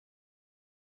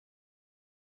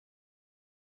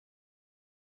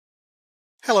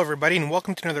Hello everybody and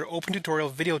welcome to another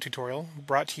OpenTutorial video tutorial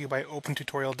brought to you by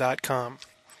OpenTutorial.com.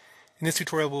 In this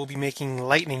tutorial we'll be making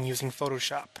lightning using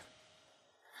Photoshop.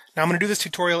 Now I'm going to do this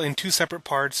tutorial in two separate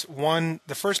parts.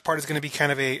 The first part is going to be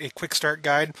kind of a quick start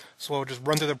guide, so we'll just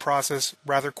run through the process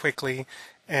rather quickly,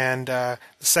 and the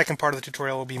second part of the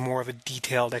tutorial will be more of a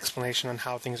detailed explanation on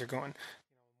how things are going,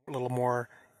 a little more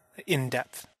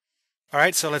in-depth.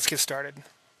 Alright, so let's get started.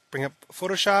 Bring up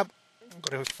Photoshop,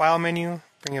 go to the File menu,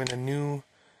 bring in a new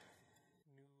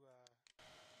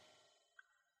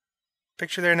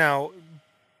picture there. Now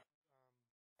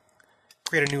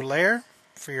create a new layer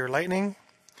for your lightning.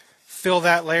 Fill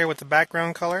that layer with the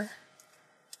background color.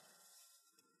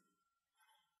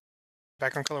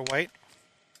 Background color white.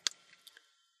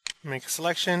 Make a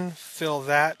selection. Fill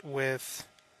that with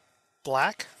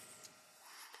black.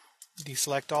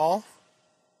 Deselect all.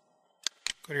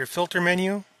 Go to your filter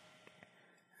menu. And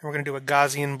we're going to do a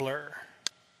Gaussian blur.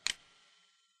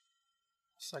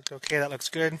 Select OK, that looks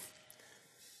good.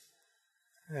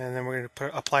 And then we're going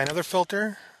to apply another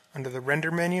filter under the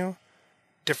render menu,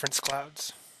 difference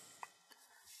clouds.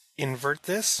 Invert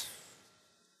this,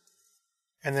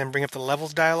 and then bring up the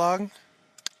levels dialog.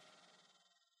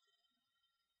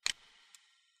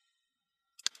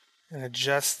 And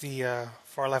adjust the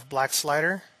far left black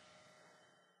slider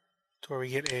to where we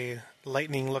get a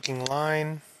lightning looking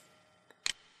line.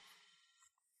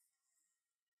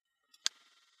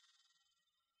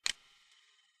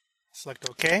 Select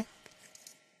OK.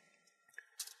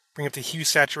 Bring up the hue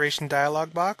saturation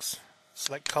dialog box,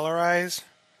 select colorize,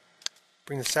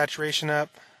 bring the saturation up,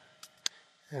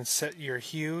 and set your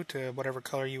hue to whatever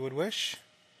color you would wish.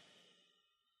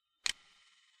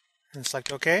 And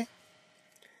select OK.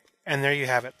 And there you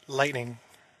have it, lightning.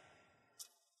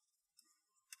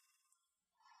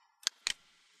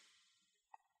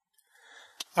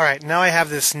 Alright, now I have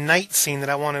this night scene that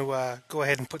I want to go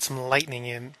ahead and put some lightning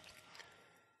in.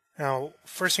 Now,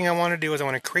 first thing I want to do is I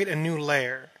want to create a new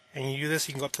layer. And you do this,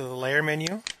 you can go up to the layer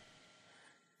menu,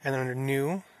 and then under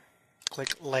new,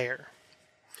 click layer.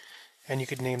 And you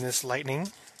could name this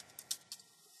lightning.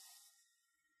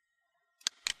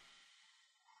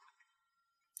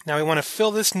 Now we want to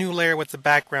fill this new layer with the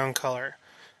background color.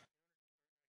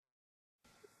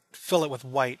 Fill it with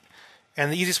white.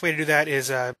 And the easiest way to do that is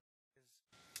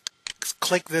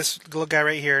click this little guy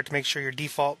right here to make sure your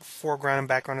default foreground and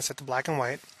background is set to black and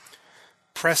white.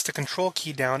 Press the control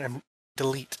key down and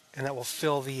delete, and that will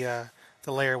fill the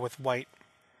layer with white.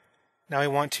 Now we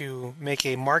want to make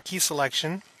a marquee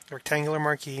selection, a rectangular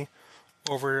marquee,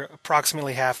 over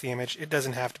approximately half the image. It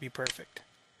doesn't have to be perfect.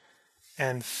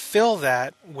 And fill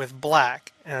that with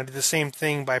black. And I'll do the same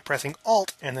thing by pressing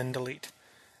Alt and then delete.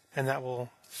 And that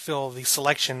will fill the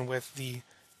selection with the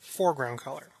foreground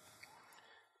color.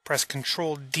 Press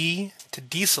Control D to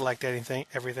deselect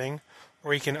everything,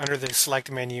 or you can, under the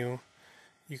Select menu,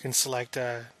 you can select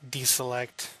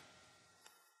deselect.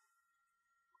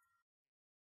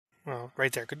 Well,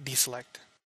 right there, deselect.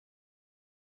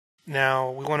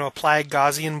 Now we want to apply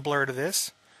Gaussian blur to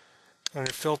this.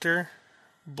 Under Filter,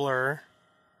 Blur,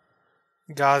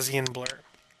 Gaussian blur.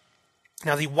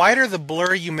 Now the wider the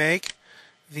blur you make,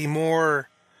 the more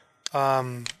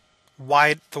wider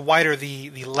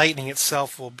the lightning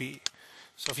itself will be.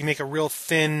 So if you make a real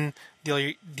thin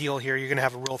deal here, you're going to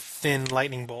have a real thin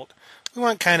lightning bolt. We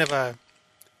want kind of a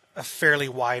fairly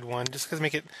wide one, just because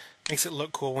it makes it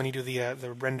look cool when you do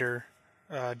the render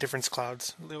difference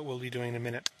clouds. We'll be doing in a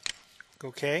minute.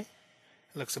 OK, it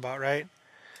looks about right.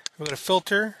 We'll go to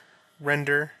Filter,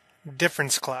 Render,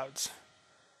 Difference Clouds.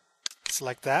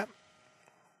 Select that,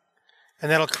 and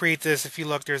that'll create this. If you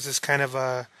look, there's this kind of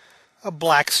a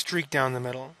black streak down the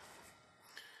middle.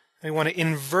 And we want to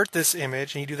invert this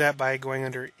image, and you do that by going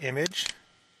under Image.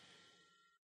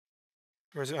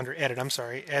 Or is it under Edit? I'm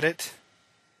sorry, Edit.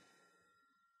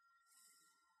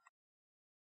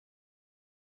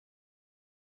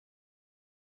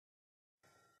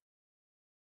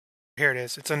 Here it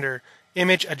is. It's under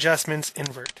Image Adjustments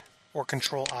Invert, or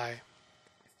Control I.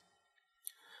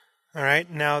 Alright,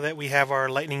 now that we have our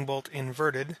lightning bolt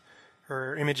inverted,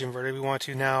 or image inverted, we want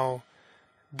to now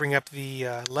bring up the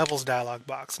Levels dialog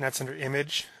box, and that's under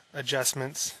Image,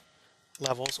 Adjustments,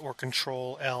 Levels, or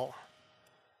Control L.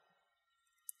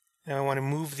 Now I want to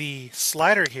move the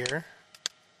slider here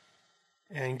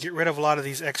and get rid of a lot of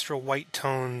these extra white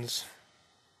tones.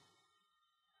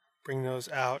 Bring those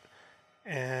out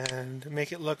and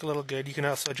make it look a little good. You can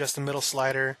also adjust the middle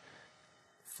slider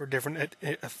for different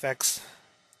effects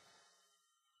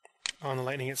on the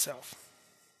lightning itself.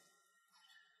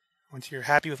 Once you're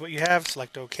happy with what you have,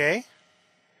 select OK.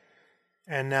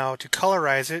 And now to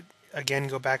colorize it, again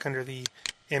go back under the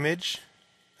Image,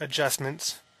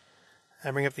 Adjustments,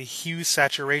 and bring up the Hue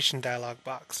Saturation dialog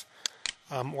box,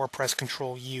 or press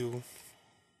Control U.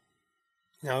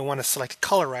 Now we want to select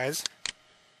Colorize,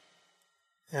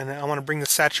 and I want to bring the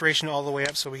saturation all the way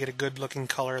up so we get a good looking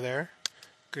color there,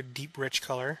 good deep rich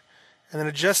color, and then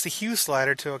adjust the hue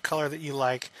slider to a color that you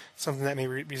like, something that may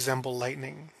resemble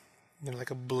lightning,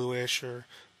 like a bluish or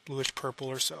bluish purple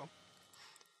or so.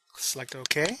 Select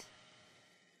OK.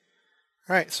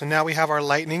 Alright, so now we have our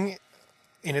lightning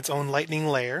in its own lightning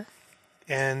layer,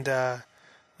 and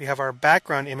we have our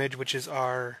background image, which is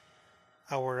our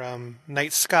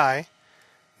night sky.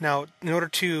 Now, in order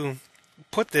to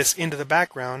put this into the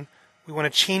background, we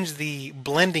want to change the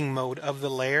blending mode of the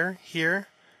layer here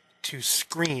to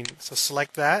screen. So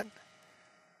select that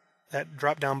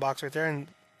drop down box right there, and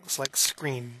select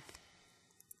screen.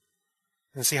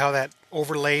 And see how that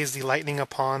overlays the lightning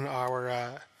upon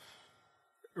our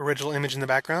original image in the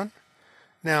background.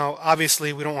 Now,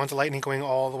 obviously, we don't want the lightning going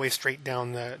all the way straight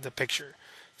down the picture.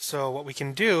 So what we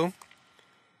can do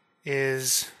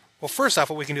is, well, first off,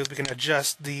 what we can do is we can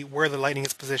adjust where the lightning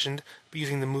is positioned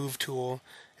using the Move tool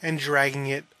and dragging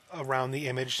it around the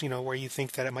image, where you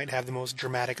think that it might have the most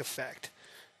dramatic effect,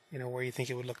 where you think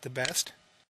it would look the best.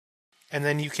 And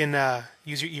then you can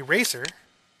use your eraser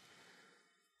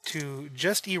to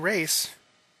just erase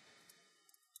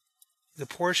the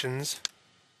portions,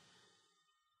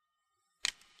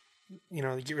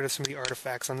 get rid of some of the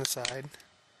artifacts on the side.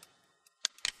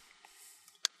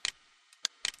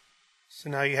 So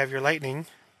now you have your lightning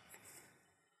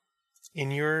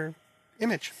in your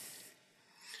image.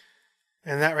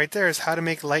 And that right there is how to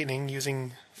make lightning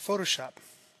using Photoshop.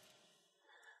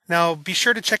 Now be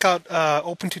sure to check out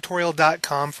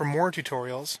OpenTutorial.com for more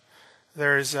tutorials.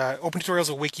 There's OpenTutorial is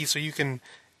a wiki, so you can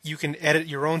edit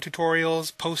your own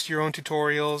tutorials, post your own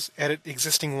tutorials, edit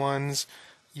existing ones.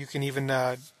 You can even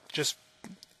just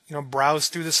browse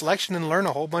through the selection and learn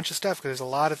a whole bunch of stuff, because there's a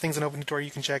lot of things in OpenTutorial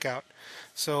you can check out.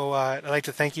 So I'd like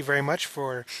to thank you very much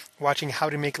for watching how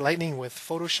to make lightning with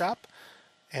Photoshop,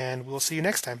 and we'll see you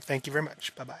next time. Thank you very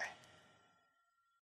much. Bye-bye.